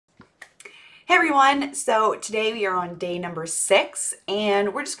Hey everyone, so today we are on day number 6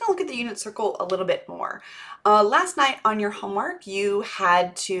 and we're just going to look at the unit circle a little bit more. Last night on your homework you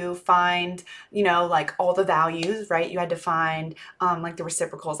had to find, like all the values, right? You had to find like the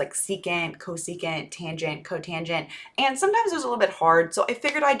reciprocals like secant, cosecant, tangent, cotangent, and sometimes it was a little bit hard, so I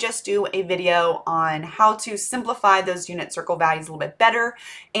figured I'd just do a video on how to simplify those unit circle values a little bit better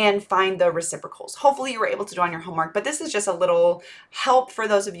and find the reciprocals. Hopefully you were able to do on your homework, but this is just a little help for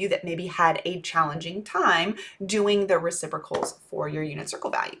those of you that maybe had a challenging time doing the reciprocals for your unit circle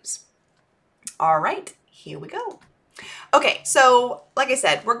values. All right, here we go. Okay, so like I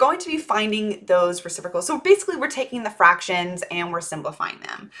said, we're going to be finding those reciprocals. So basically we're taking the fractions and we're simplifying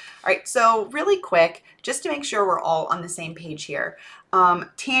them. All right, so really quick, just to make sure we're all on the same page here.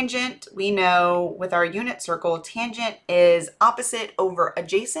 Tangent, we know with our unit circle, tangent is opposite over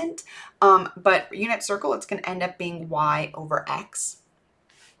adjacent, but unit circle, it's going to end up being y over x.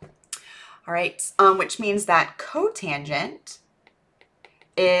 All right, which means that cotangent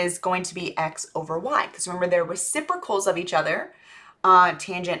is going to be x over y, because remember they're reciprocals of each other,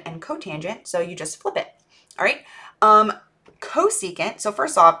 tangent and cotangent, so you just flip it. All right, cosecant, so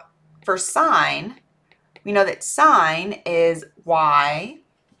first off, for sine, we know that sine is y,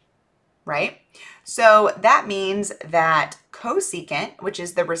 right? So that means that cosecant, which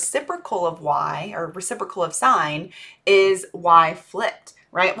is the reciprocal of y, or reciprocal of sine, is y flipped,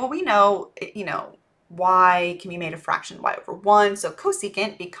 right? Well, we know, y can be made a fraction, y over 1, so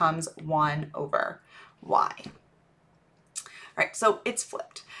cosecant becomes 1 over y. All right, so it's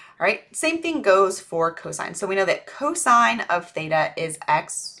flipped. All right, same thing goes for cosine. So we know that cosine of theta is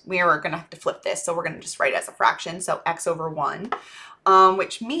x. We are going to have to flip this, so we're going to just write it as a fraction, so x over 1,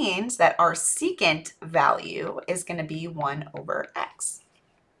 which means that our secant value is going to be 1 over x.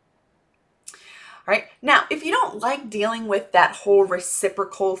 All right, now if you don't like dealing with that whole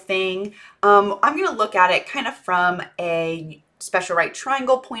reciprocal thing, I'm going to look at it kind of from a special right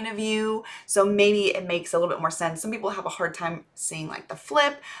triangle point of view, so maybe it makes a little bit more sense. Some people have a hard time seeing like the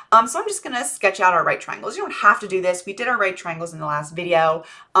flip, so I'm just going to sketch out our right triangles. You don't have to do this. We did our right triangles in the last video,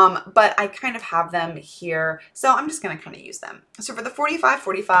 but I kind of have them here, so I'm just going to kind of use them. So for the 45,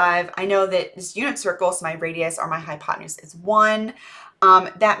 45, I know that this unit circle, so my radius or my hypotenuse is 1.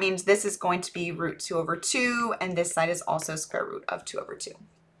 That means this is going to be root 2 over 2, and this side is also square root of 2 over 2.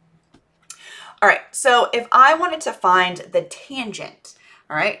 All right, so if I wanted to find the tangent,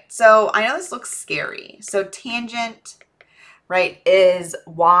 all right, so I know this looks scary. So tangent, right, is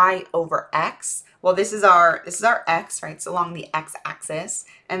y over x. Well, this is our x, right? It's along the x-axis,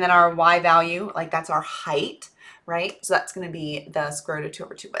 and then our y value, like that's our height, right? So that's going to be the square root of 2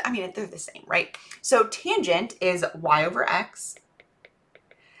 over 2. But I mean, they're the same, right? So tangent is y over x.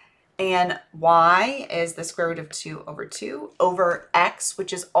 And y is the square root of 2 over x,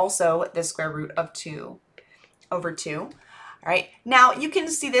 which is also the square root of 2 over 2. All right, now you can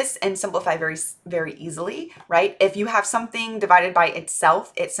see this and simplify very, very easily, right? If you have something divided by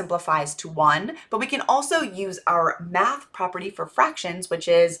itself, it simplifies to 1. But we can also use our math property for fractions, which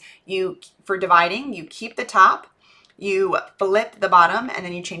is for dividing, you keep the top, you flip the bottom, and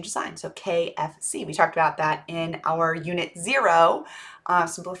then you change the sign. So KFC. We talked about that in our unit 0,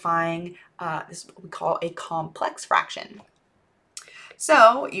 simplifying this is what we call a complex fraction.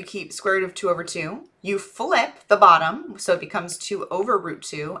 So you keep square root of 2 over 2. You flip the bottom, so it becomes 2 over root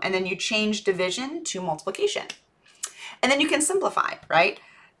 2, and then you change division to multiplication. And then you can simplify, right?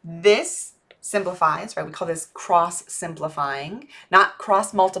 This simplifies, right? We call this cross simplifying, not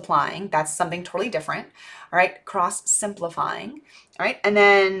cross multiplying. That's something totally different. All right, cross simplifying. All right, and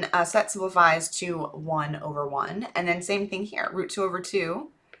then so that simplifies to 1 over 1. And then same thing here, root 2 over 2,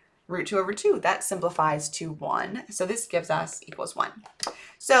 root 2 over 2. That simplifies to 1. So this gives us equals 1.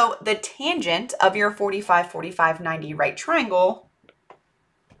 So the tangent of your 45, 45, 90 right triangle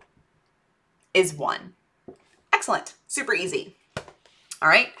is 1. Excellent, super easy. All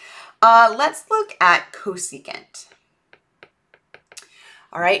right. Let's look at cosecant.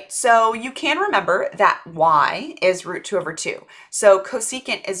 All right, so you can remember that y is root 2 over 2. So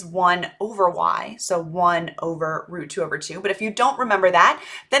cosecant is 1 over y, so 1 over root 2 over 2. But if you don't remember that,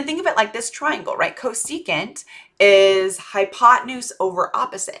 then think of it like this triangle, right? Cosecant is hypotenuse over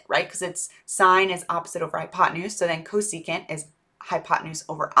opposite, right? Because its sine is opposite over hypotenuse. So then cosecant is hypotenuse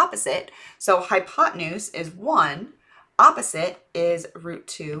over opposite. So hypotenuse is 1. Opposite is root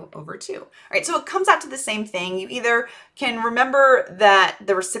 2 over 2. All right, so it comes out to the same thing. You either can remember that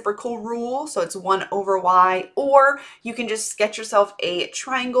the reciprocal rule, so it's 1 over y, or you can just sketch yourself a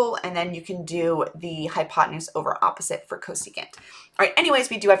triangle and then you can do the hypotenuse over opposite for cosecant. All right, anyways,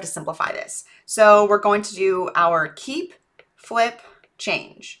 we do have to simplify this. So we're going to do our keep, flip,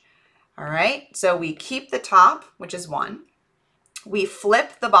 change. All right, so we keep the top, which is 1. We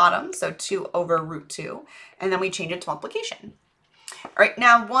flip the bottom, so 2 over root 2, and then we change it to multiplication. All right,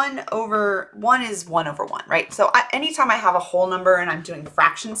 now 1 over 1 is 1 over 1, right? So anytime I have a whole number and I'm doing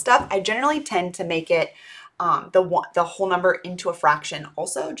fraction stuff, I generally tend to make it the whole number into a fraction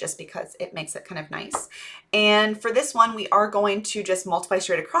also, just because it makes it kind of nice. And for this one, we are going to just multiply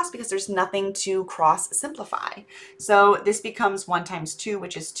straight across because there's nothing to cross simplify. So this becomes 1 times 2,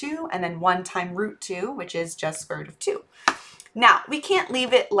 which is 2, and then 1 times root 2, which is just square root of 2. Now, we can't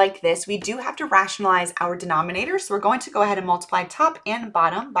leave it like this. We do have to rationalize our denominator. So we're going to go ahead and multiply top and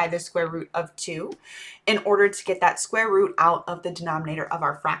bottom by the square root of 2 in order to get that square root out of the denominator of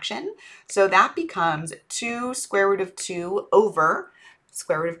our fraction. So that becomes 2 square root of 2 over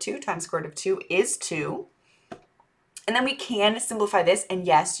square root of 2 times square root of 2 is 2. And then we can simplify this, and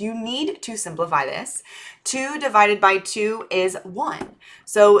yes, you need to simplify this. 2 divided by 2 is 1.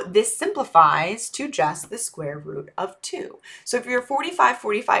 So this simplifies to just the square root of 2. So if you're 45,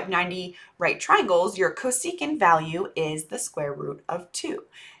 45, 90 right triangles, your cosecant value is the square root of 2.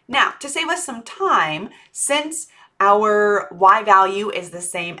 Now, to save us some time, since our y value is the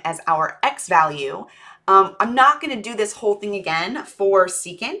same as our x value, I'm not going to do this whole thing again for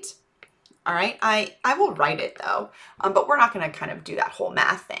secant. All right, I will write it though, but we're not going to kind of do that whole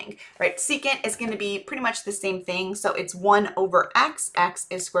math thing, right? Secant is going to be pretty much the same thing. So it's 1 over x. X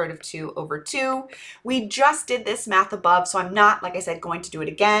is square root of 2 over 2. We just did this math above, so I'm not, like I said, going to do it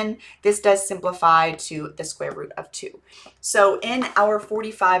again. This does simplify to the square root of 2. So in our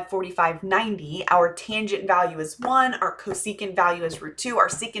 45, 45, 90, our tangent value is 1. Our cosecant value is root 2. Our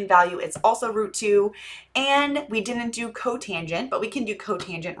secant value is also root 2. And we didn't do cotangent, but we can do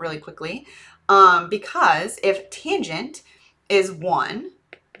cotangent really quickly. Because if tangent is 1,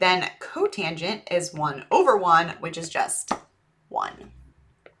 then cotangent is 1 over 1, which is just 1.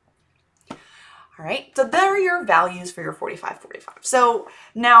 All right, so there are your values for your 45, 45. So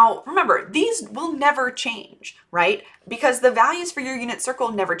now remember, these will never change, right? Because the values for your unit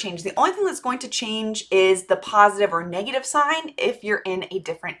circle never change. The only thing that's going to change is the positive or negative sign if you're in a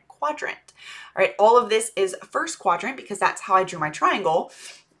different quadrant. All right, all of this is first quadrant because that's how I drew my triangle.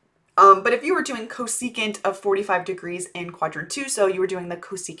 But if you were doing cosecant of 45 degrees in quadrant 2, so you were doing the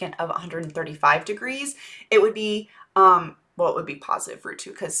cosecant of 135 degrees, it would be, well, it would be positive root 2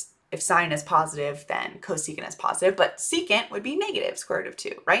 because if sine is positive, then cosecant is positive, but secant would be negative square root of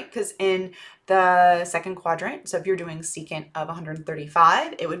 2, right? Because in the second quadrant, so if you're doing secant of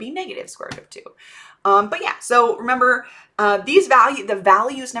 135, it would be negative square root of 2. But yeah, so remember, the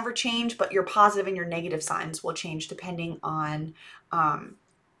values never change, but your positive and your negative signs will change depending on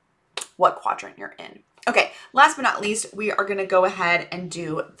what quadrant you're in. Okay, last but not least, we are going to go ahead and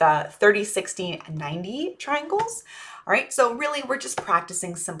do the 30, 60, 90 triangles. All right, so really we're just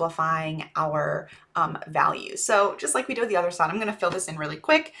practicing simplifying our values. So just like we did with the other side, I'm going to fill this in really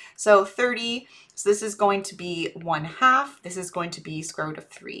quick. So 30, so this is going to be 1/2. This is going to be square root of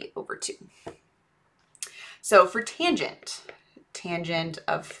 3 over 2. So for tangent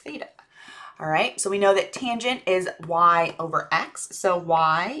of theta. All right, so we know that tangent is y over x. So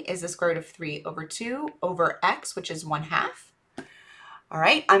y is the square root of 3 over 2 over x, which is 1/2. All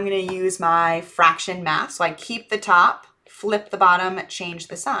right, I'm going to use my fraction math. So I keep the top, flip the bottom, change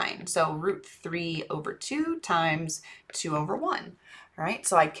the sign. So root 3 over 2 times 2 over 1. All right,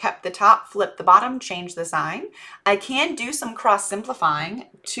 so I kept the top, flipped the bottom, changed the sign. I can do some cross simplifying.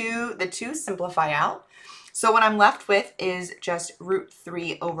 The 2 simplify out. So what I'm left with is just root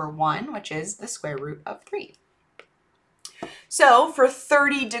 3 over 1, which is the square root of 3. So for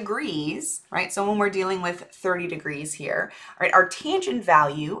 30 degrees, right, so when we're dealing with 30 degrees here, all right, our tangent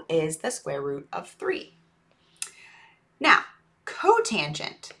value is the square root of 3. Now,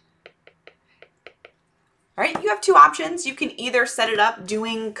 cotangent. All right, you have two options. You can either set it up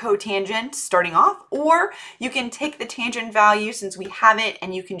doing cotangent starting off, or you can take the tangent value since we have it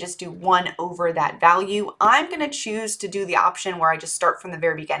and you can just do 1 over that value. I'm going to choose to do the option where I just start from the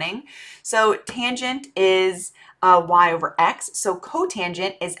very beginning. So tangent is y over x. So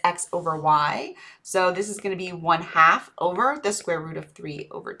cotangent is x over y. So this is going to be 1/2 over the square root of 3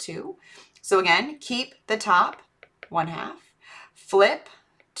 over 2. So again, keep the top, 1/2, flip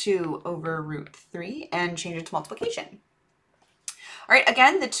 2 over root 3 and change it to multiplication. All right,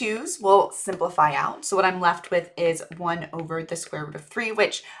 again, the 2's will simplify out. So what I'm left with is 1 over the square root of 3,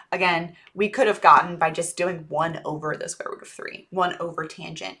 which again, we could have gotten by just doing 1 over the square root of 3. 1 over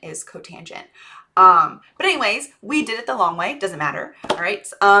tangent is cotangent. But anyways, we did it the long way. Doesn't matter. All right.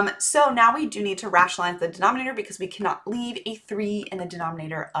 So now we do need to rationalize the denominator because we cannot leave a 3 in the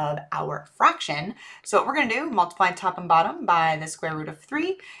denominator of our fraction. So what we're going to do, multiply top and bottom by the square root of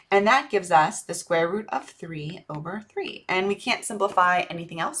 3, and that gives us the square root of 3 over 3. And we can't simplify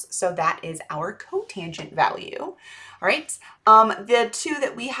anything else, so that is our cotangent value. All right. The two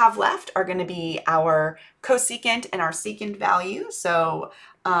that we have left are going to be our cosecant and our secant value. So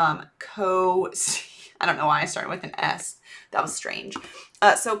I don't know why I started with an S. That was strange.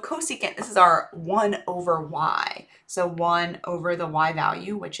 So cosecant, this is our 1 over y. So 1 over the y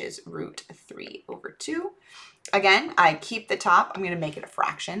value, which is root 3 over 2. Again, I keep the top. I'm going to make it a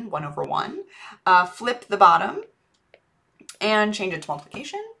fraction, 1 over 1. Flip the bottom and change it to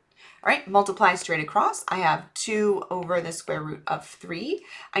multiplication. All right, multiply straight across. I have 2 over the square root of 3.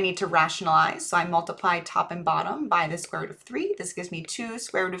 I need to rationalize, so I multiply top and bottom by the square root of 3. This gives me 2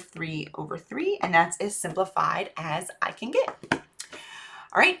 square root of 3 over 3, and that's as simplified as I can get.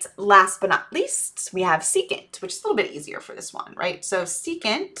 All right, last but not least, we have secant, which is a little bit easier for this one, right? So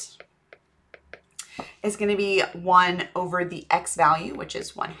secant is going to be 1 over the x value, which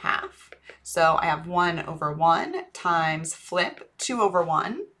is 1/2. So I have 1 over 1 times flip 2 over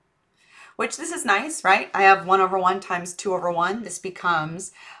 1. Which this is nice, right? I have 1 over 1 times 2 over 1. This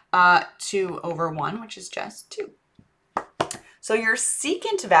becomes 2 over 1, which is just 2. So your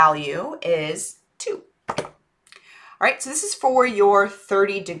secant value is 2. All right, so this is for your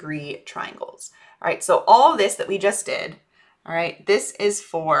 30-degree triangles. All right, so all this that we just did, all right, this is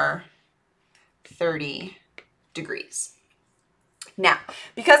for 30 degrees. Now,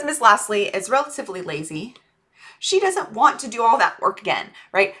 because Miss Lastly is relatively lazy, she doesn't want to do all that work again,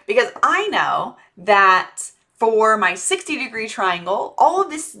 right? Because I know that for my 60-degree triangle, all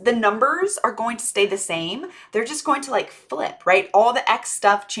of this, the numbers are going to stay the same. They're just going to like flip, right? All the X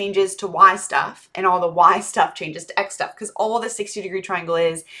stuff changes to Y stuff and all the Y stuff changes to X stuff because all the 60-degree triangle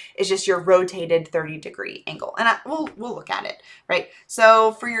is just your rotated 30-degree angle. And we'll look at it, right?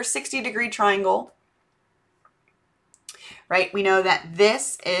 So for your 60-degree triangle, right, we know that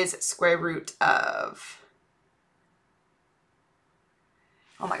this is square root of,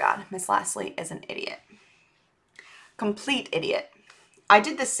 oh my God, Miss Lastly is an idiot. Complete idiot. I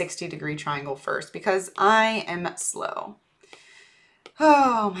did the 60-degree triangle first because I am slow.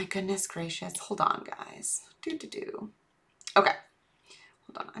 Oh my goodness gracious. Hold on, guys. Okay.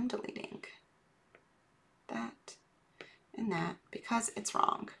 Hold on. I'm deleting that and that because it's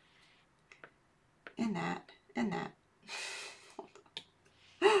wrong. And that and that.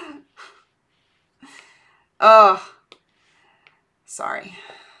 Oh, sorry.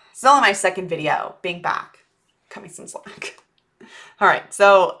 It's only my second video. Being back. Cut me some slack. All right,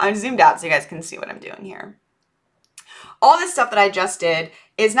 so I'm zoomed out so you guys can see what I'm doing here. All this stuff that I just did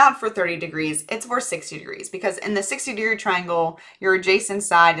is not for 30 degrees, it's for 60 degrees because in the 60-degree triangle, your adjacent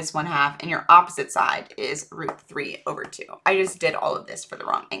side is 1/2 and your opposite side is root 3 over 2. I just did all of this for the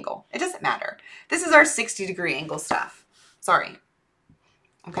wrong angle. It doesn't matter. This is our 60-degree angle stuff. Sorry.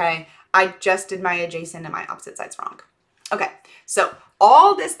 Okay, I just did my adjacent and my opposite sides wrong. Okay, so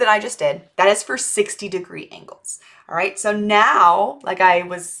all this that I just did, that is for 60-degree angles. All right, so now, like I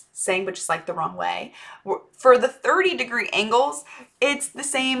was saying, but just like the wrong way, for the 30-degree angles, it's the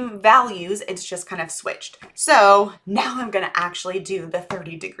same values, it's just kind of switched. So now I'm gonna actually do the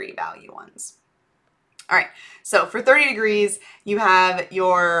 30-degree value ones. All right, so for 30 degrees, you have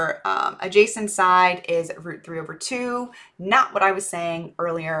your adjacent side is root 3 over 2, not what I was saying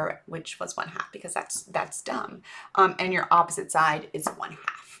earlier, which was 1/2, because that's dumb. And your opposite side is 1/2.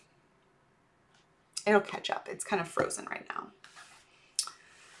 It'll catch up. It's kind of frozen right now.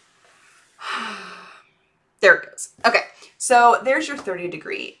 There it goes. Okay, so there's your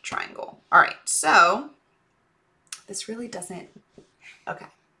 30-degree triangle. All right, so this really doesn't, okay.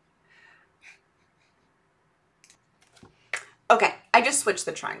 Okay, I just switched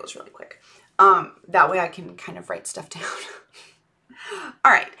the triangles really quick. That way I can kind of write stuff down.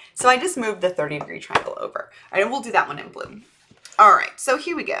 All right, so I just moved the 30-degree triangle over. All right, and we'll do that one in blue. All right, so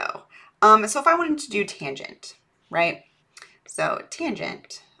here we go. So if I wanted to do tangent, right? So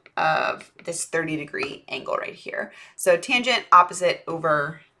tangent of this 30-degree angle right here. So tangent opposite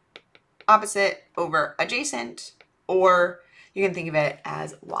over adjacent, or you can think of it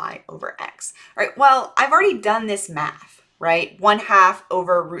as y over x. All right, well, I've already done this math, right? 1/2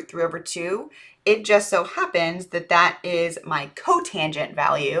 over root 3 over 2. It just so happens that that is my cotangent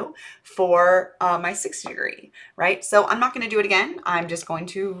value for my 60-degree, right? So I'm not going to do it again. I'm just going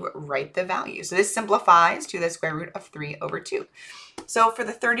to write the value. So this simplifies to the square root of 3 over 2. So for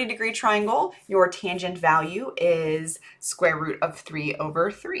the 30-degree triangle, your tangent value is square root of 3 over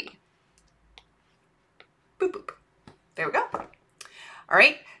 3. Boop, boop. There we go. All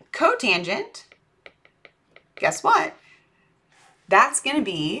right, cotangent, guess what? That's going to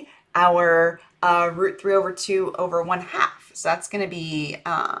be our root 3 over 2 over 1/2. So that's going to be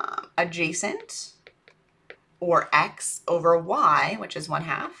adjacent, or x over y, which is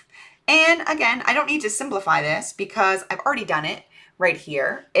 1/2. And again, I don't need to simplify this because I've already done it right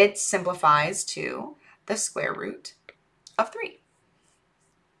here. It simplifies to the square root of 3.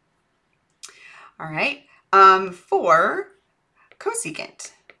 All right, for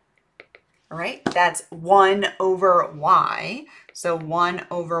cosecant, all right, that's 1 over y. So 1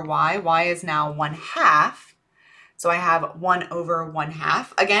 over y is now 1/2. So I have 1 over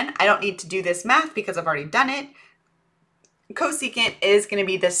 1/2. Again, I don't need to do this math because I've already done it. Cosecant is going to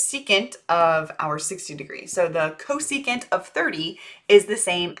be the secant of our 60 degrees. So the cosecant of 30 is the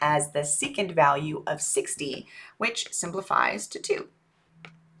same as the secant value of 60, which simplifies to 2.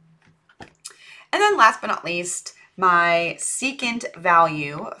 And then last but not least, my secant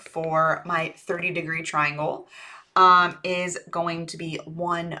value for my 30-degree triangle is going to be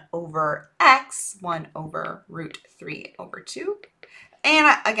 1 over x, 1 over root 3 over 2.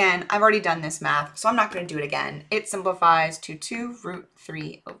 And again, I've already done this math, so I'm not going to do it again. It simplifies to 2 root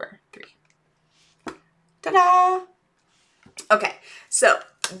 3 over 3. Ta-da! Okay, so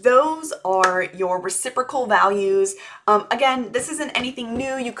those are your reciprocal values. Again, this isn't anything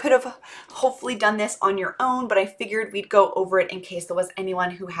new. You could have hopefully done this on your own, but I figured we'd go over it in case there was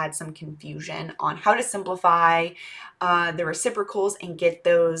anyone who had some confusion on how to simplify the reciprocals and get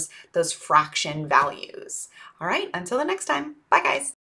those fraction values. All right, until the next time. Bye, guys.